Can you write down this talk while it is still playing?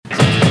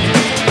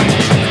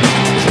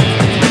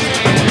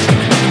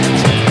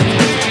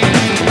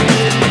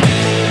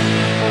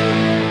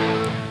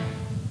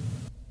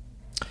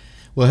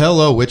Well,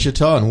 hello,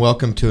 Wichita, and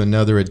welcome to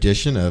another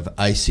edition of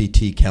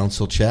ICT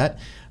Council Chat.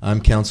 I'm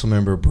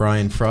Councilmember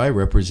Brian Fry,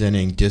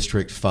 representing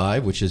District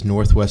 5, which is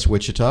Northwest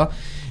Wichita.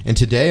 And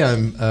today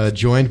I'm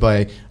joined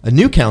by a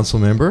new council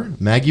member,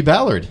 Maggie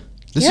Ballard.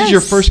 This is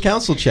your first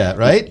council chat,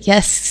 right?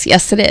 Yes,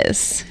 it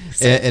is.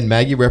 And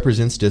Maggie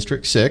represents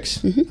District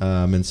 6,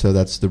 and so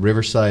that's the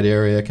Riverside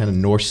area, kind of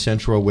north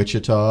central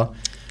Wichita.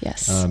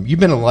 Yes. You've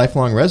been a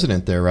lifelong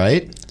resident there,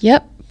 right?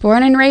 Yep.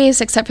 Born and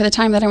raised, except for the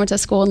time that I went to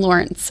school in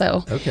Lawrence.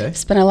 So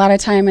spent a lot of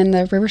time in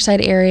the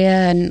Riverside area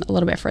and a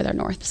little bit further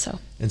north.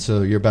 And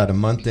so you're about a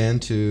month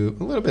into,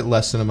 a little bit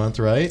less than a month,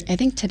 right? I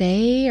think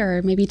today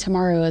or maybe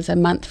tomorrow is a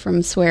month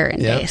from swearing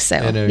day. So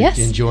and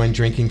enjoying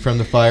drinking from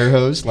the fire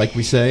hose, like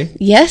we say?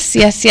 Yes.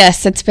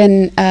 It's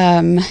been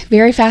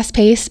very fast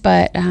paced,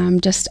 but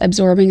just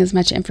absorbing as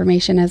much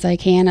information as I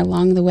can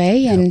along the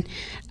way and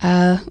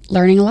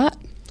learning a lot.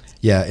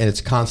 Yeah, and it's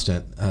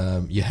constant.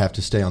 You have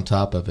to stay on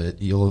top of it.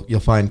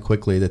 You'll find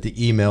quickly that the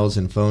emails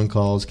and phone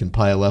calls can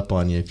pile up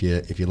on you if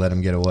you let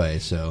them get away.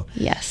 So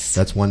yes,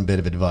 that's one bit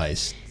of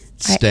advice.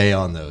 Stay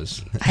on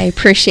those. I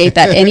appreciate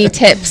that. Any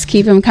tips,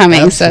 keep them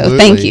coming. Absolutely. So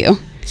thank you.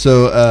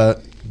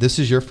 So this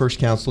is your first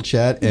council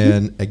chat,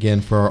 and again,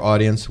 for our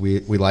audience,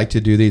 we like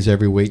to do these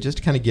every week just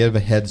to kind of give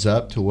a heads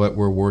up to what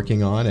we're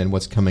working on and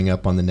what's coming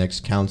up on the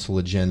next council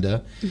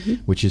agenda,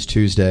 which is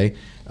Tuesday.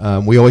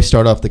 We always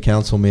start off the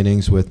council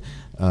meetings with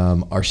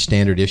our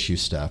standard issue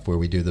stuff, where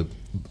we do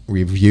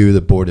review the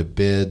board of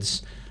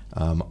bids,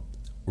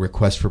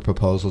 requests for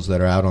proposals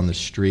that are out on the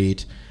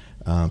street,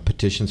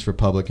 petitions for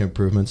public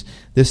improvements.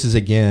 This is,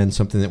 again,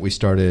 something that we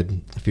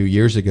started a few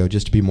years ago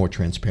just to be more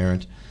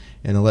transparent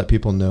and to let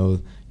people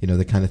know,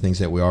 the kind of things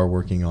that we are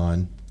working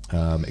on,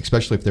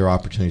 especially if there are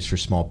opportunities for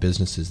small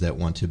businesses that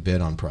want to bid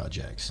on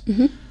projects.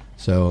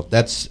 So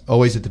that's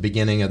always at the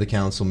beginning of the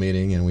council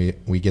meeting, and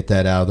we get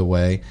that out of the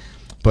way.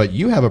 But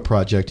you have a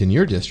project in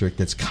your district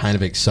that's kind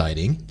of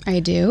exciting. I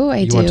do.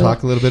 You want to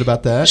talk a little bit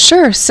about that?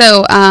 Sure.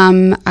 So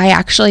I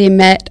actually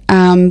met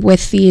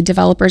with the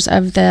developers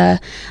of the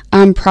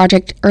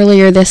project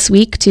earlier this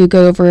week to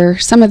go over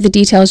some of the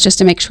details just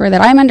to make sure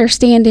that I'm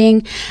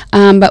understanding.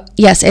 But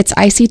yes, it's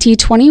ICT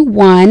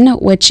 21,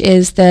 which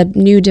is the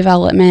new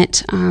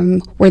development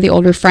where the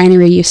old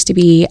refinery used to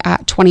be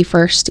at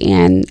 21st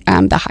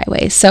and the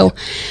highway. So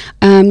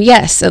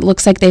yes, it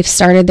looks like they've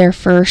started their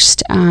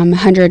first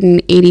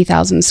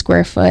 180,000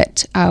 square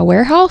foot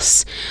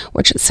warehouse,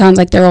 which it sounds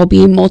like there will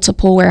be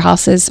multiple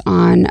warehouses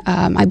on,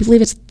 I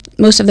believe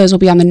most of those will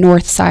be on the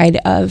north side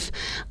of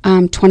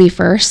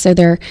 21st. So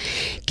they're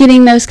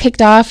getting those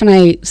kicked off, and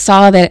I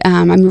saw that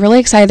I'm really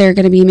excited they're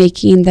going to be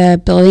making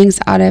the buildings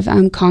out of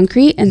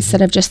concrete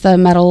instead of just the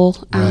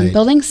metal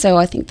buildings. So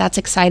I think that's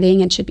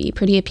exciting and should be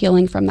pretty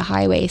appealing from the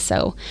highway.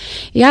 So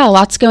yeah,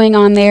 lots going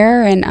on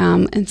there,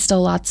 and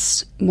still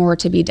lots more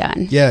to be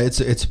done. Yeah, it's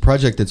a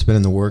project that's been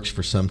in the works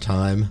for some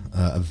time,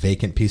 a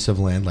vacant piece of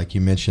land, like you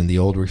mentioned, the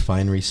old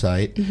refinery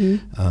site.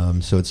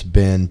 So it's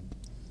been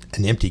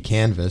an empty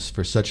canvas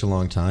for such a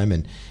long time,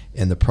 and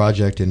the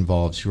project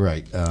involves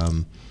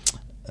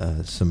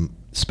some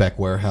spec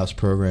warehouse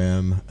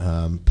program,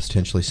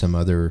 potentially some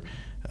other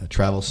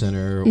travel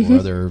center or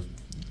other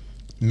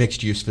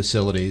mixed use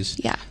facilities.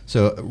 Yeah.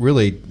 So a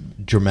really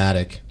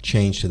dramatic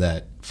change to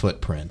that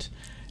footprint.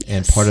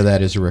 And part of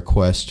that is a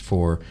request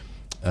for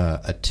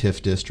a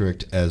TIF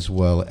district, as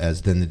well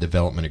as then the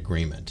development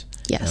agreement.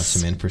 Yes.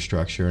 Some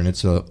infrastructure, and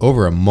it's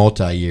over a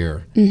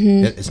multi-year.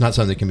 It's not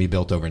something that can be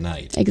built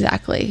overnight.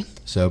 Exactly.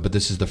 So, but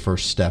this is the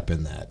first step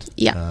in that.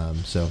 Yeah.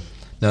 So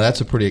now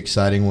that's a pretty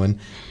exciting one.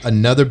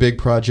 Another big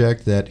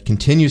project that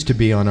continues to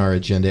be on our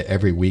agenda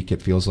every week,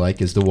 it feels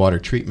like, is the water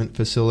treatment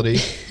facility.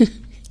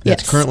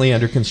 That's currently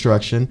under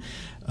construction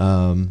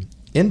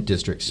in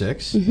District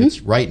 6.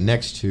 It's right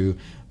next to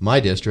my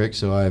district,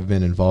 so I've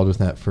been involved with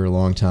that for a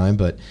long time.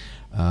 But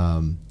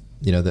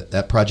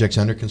that project's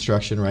under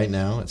construction right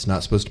now. It's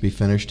not supposed to be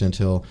finished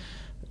until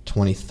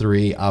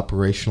 23,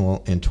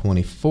 operational in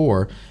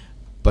 24.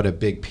 But a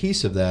big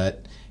piece of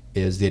that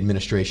is the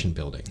administration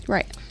building.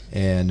 Right.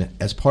 And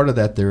as part of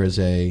that, there is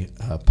a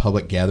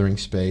public gathering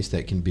space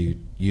that can be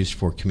used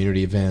for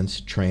community events,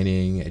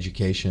 training,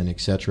 education,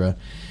 etc.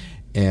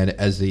 And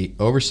as the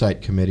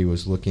oversight committee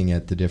was looking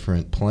at the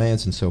different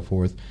plans and so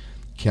forth,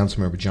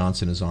 Councilmember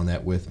Johnson is on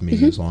that with me,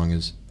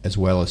 as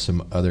well as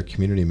some other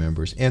community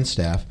members and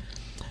staff.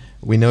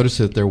 We noticed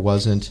that there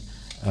wasn't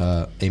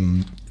a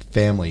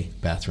family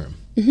bathroom.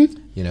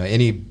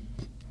 Any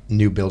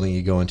new building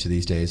you go into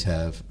these days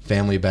have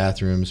family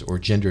bathrooms or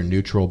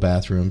gender-neutral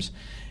bathrooms,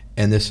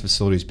 and this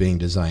facility is being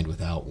designed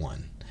without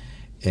one.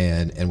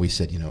 And we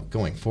said,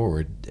 going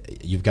forward,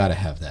 you've got to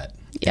have that.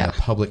 In a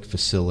public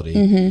facility.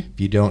 If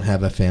you don't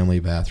have a family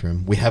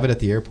bathroom, we have it at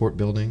the airport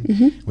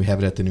building. We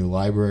have it at the new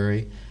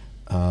library.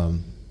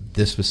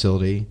 This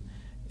facility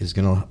is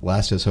going to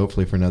last us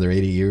hopefully for another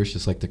 80 years,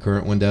 just like the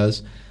current one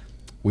does.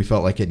 We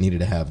felt like it needed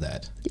to have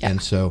that. And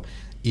so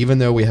even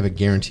though we have a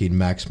guaranteed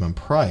maximum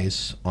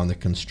price on the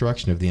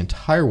construction of the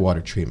entire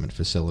water treatment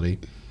facility,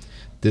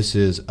 this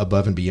is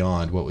above and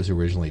beyond what was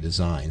originally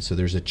designed. So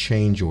there's a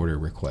change order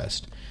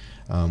request.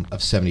 of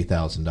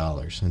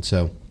 $70,000. And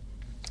so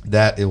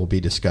that it will be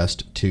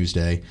discussed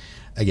Tuesday.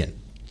 Again,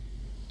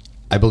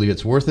 I believe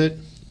it's worth it.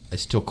 I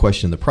still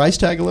question the price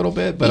tag a little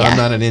bit, but I'm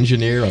not an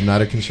engineer. I'm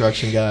not a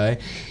construction guy.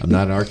 I'm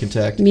not an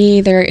architect. Me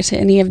either, to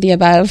any of the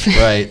above.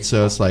 Right.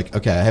 So it's like,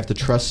 okay, I have to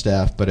trust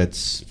staff, but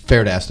it's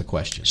fair to ask the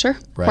question. Sure,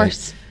 right? Of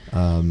course.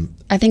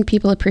 I think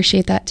people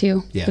appreciate that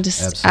too. Yeah,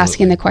 just absolutely.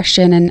 asking the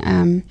question,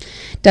 and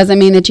doesn't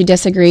mean that you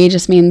disagree.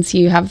 Just means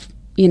you have,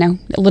 need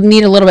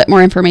a little bit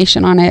more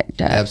information on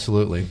it.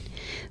 Absolutely.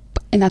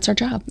 And that's our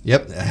job.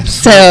 Yep.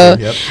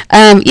 Absolutely.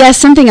 So,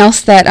 something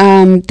else that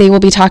they will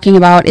be talking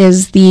about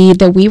is the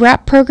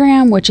WERAP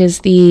program, which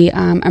is the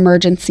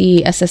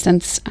emergency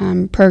assistance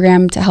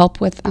program to help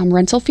with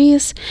rental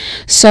fees.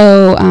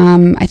 So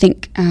I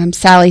think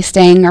Sally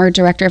Stang, our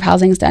director of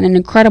housing, has done an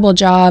incredible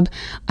job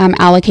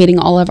allocating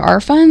all of our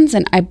funds,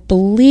 and I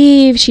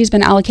believe she's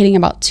been allocating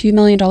about $2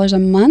 million a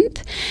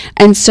month.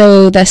 And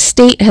so the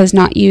state has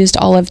not used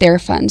all of their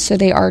funds, so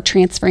they are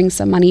transferring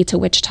some money to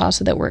Wichita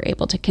so that we're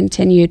able to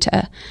continue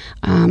to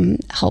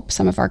help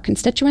some of our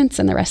constituents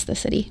and the rest of the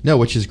city. No,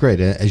 which is great.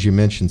 As you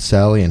mentioned,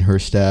 Sally and her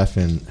staff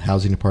and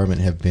housing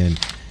department have been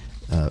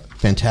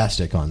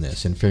fantastic on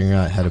this and figuring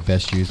out how to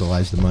best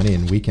utilize the money,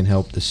 and we can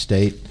help the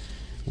state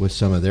with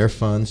some of their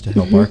funds to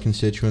help our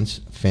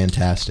constituents.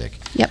 Fantastic.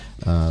 Yep.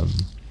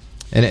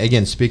 And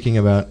again, speaking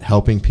about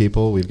helping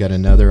people, we've got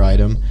another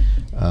item.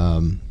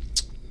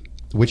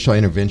 Wichita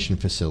Intervention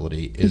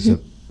Facility is a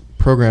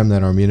program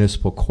that our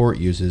municipal court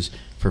uses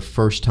for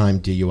first-time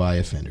DUI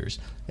offenders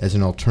as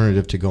an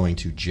alternative to going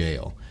to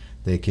jail.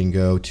 They can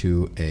go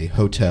to a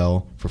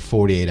hotel for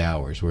 48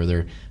 hours where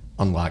they're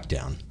on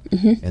lockdown.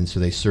 And so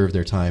they serve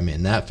their time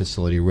in that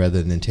facility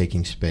rather than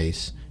taking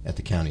space at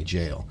the county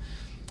jail.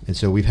 And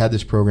so we've had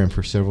this program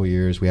for several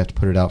years. We have to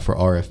put it out for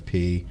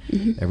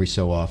RFP every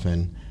so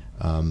often.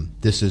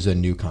 This is a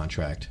new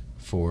contract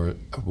for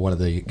one of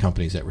the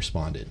companies that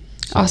responded.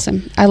 So,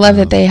 awesome. I love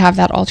that they have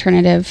that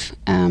alternative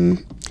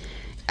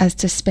as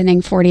to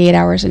spending 48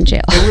 hours in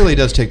jail. It really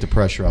does take the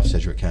pressure off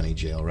Sedgwick County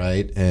Jail,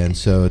 right? And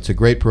so it's a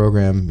great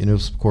program.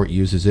 Municipal court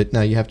uses it.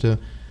 Now you have to,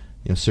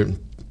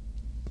 certain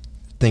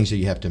things that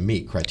you have to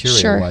meet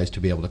criteria-wise to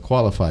be able to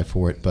qualify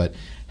for it, but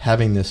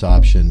having this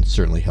option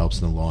certainly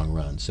helps in the long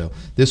run. So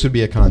this would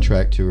be a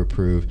contract to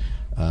approve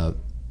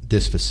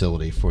this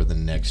facility for the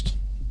next,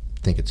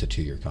 I think it's a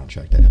 2-year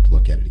contract. I'd have to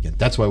look at it again.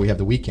 That's why we have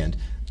the weekend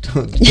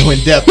to go in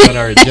depth on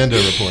our agenda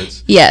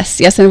reports.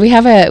 Yes, and we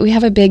have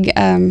a big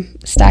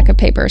stack of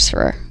papers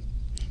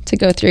to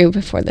go through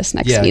before this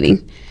next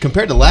meeting.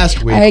 Compared to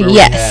last week, where we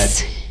had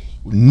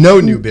no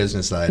new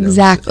business items.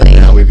 Exactly.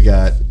 Now we've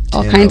got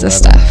all kinds of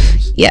stuff.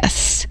 Items.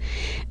 Yes.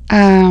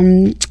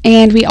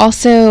 And we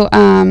also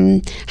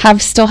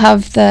still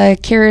have the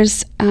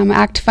CARES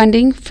Act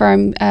funding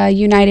from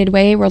United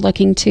Way. We're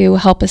looking to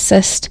help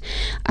assist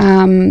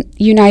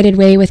United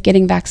Way with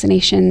getting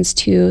vaccinations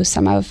to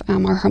some of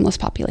our homeless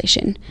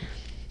population.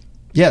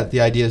 Yeah,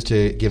 the idea is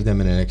to give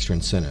them an extra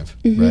incentive,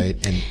 right?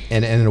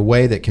 And in a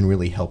way that can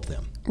really help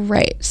them.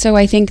 Right. So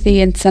I think the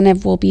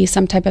incentive will be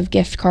some type of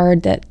gift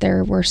card that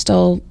we're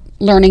still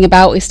learning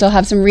about. We still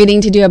have some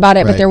reading to do about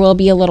it, but there will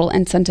be a little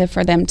incentive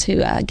for them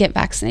to get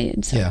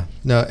vaccinated. So. Yeah,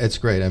 no, it's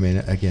great. I mean,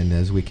 again,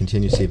 as we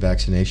continue to see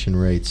vaccination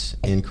rates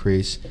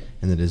increase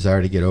and the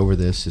desire to get over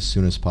this as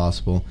soon as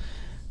possible,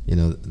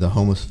 the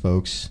homeless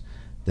folks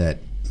that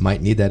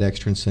might need that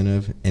extra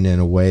incentive and in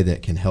a way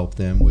that can help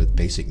them with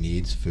basic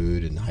needs,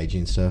 food and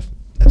hygiene stuff,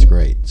 that's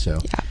great. So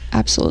yeah,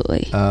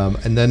 absolutely.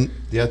 And then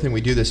the other thing,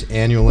 we do this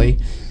annually,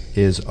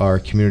 is our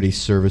community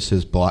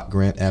services block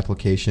grant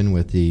application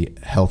with the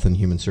Health and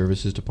Human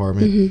Services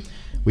Department.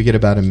 We get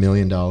about $1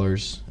 million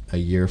a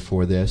year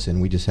for this,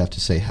 and we just have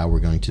to say how we're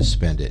going to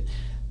spend it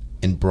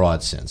in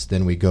broad sense.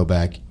 Then we go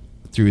back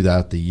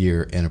throughout the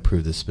year and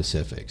approve the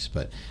specifics.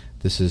 But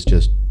this is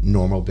just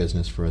normal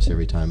business for us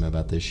every time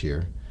about this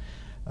year.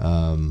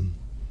 And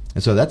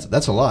so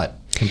that's a lot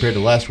compared to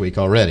last week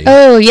already.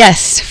 Oh,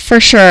 yes, for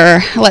sure.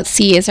 Let's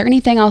see. Is there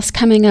anything else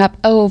coming up?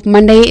 Oh,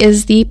 Monday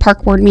is the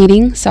park board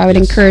meeting, so I would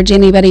encourage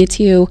anybody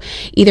to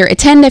either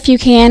attend if you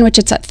can, which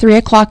it's at 3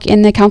 o'clock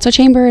in the council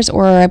chambers,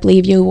 or I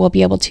believe you will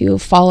be able to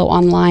follow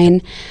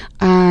online.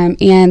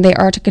 And they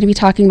are going to be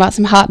talking about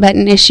some hot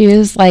button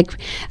issues like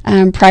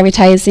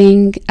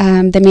privatizing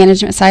the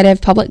management side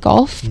of public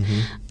golf.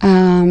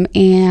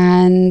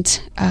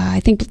 And I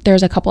think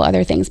there's a couple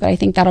other things, but I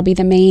think that'll be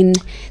the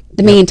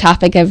main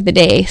topic of the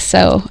day.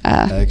 So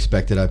I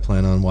expect it. I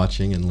plan on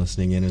watching and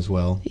listening in as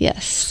well.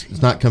 Yes.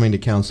 It's not coming to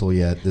council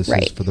yet. This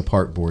is for the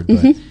park board,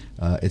 but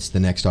it's the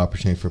next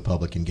opportunity for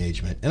public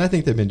engagement. And I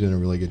think they've been doing a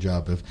really good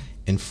job of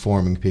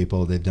informing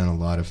people. They've done a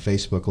lot of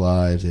Facebook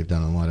Lives. They've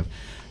done a lot of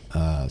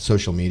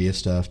social media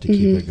stuff to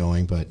keep it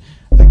going. But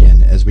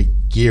again, as we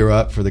gear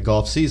up for the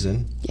golf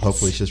season,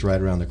 hopefully it's just right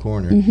around the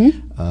corner,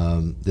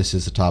 this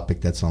is a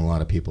topic that's on a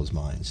lot of people's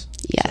minds.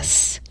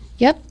 Yes. So,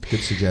 yep.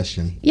 Good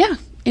suggestion. Yeah.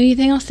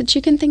 Anything else that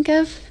you can think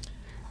of?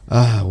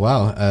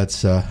 Wow.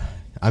 It's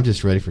I'm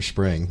just ready for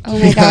spring. Oh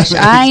my gosh,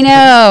 I know.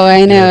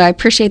 Yeah. I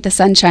appreciate the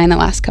sunshine the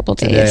last couple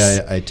days.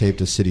 Today I taped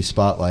a city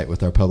spotlight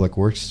with our public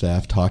works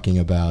staff talking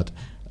about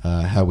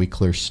how we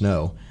clear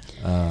snow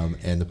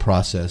and the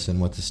process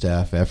and what the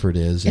staff effort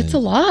is. It's a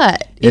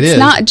lot. It's is,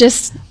 not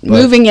just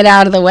moving it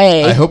out of the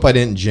way. I hope I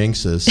didn't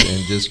jinx us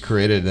and just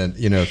created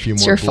a few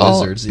it's more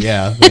blizzards. Fault.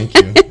 Yeah, thank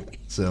you.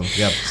 So,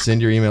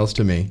 send your emails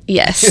to me.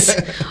 Yes.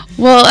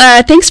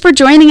 Well, thanks for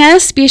joining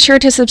us. Be sure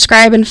to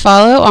subscribe and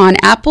follow on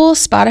Apple,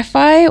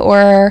 Spotify,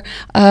 or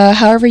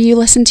however you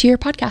listen to your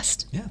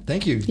podcast. Yeah,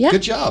 thank you. Yeah.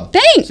 Good job.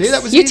 Thanks. See,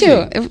 that was you easy.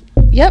 too.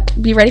 Yep.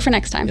 Be ready for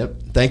next time. Yep.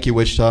 Thank you,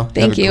 Wichita.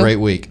 Thank you. Have a great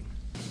week.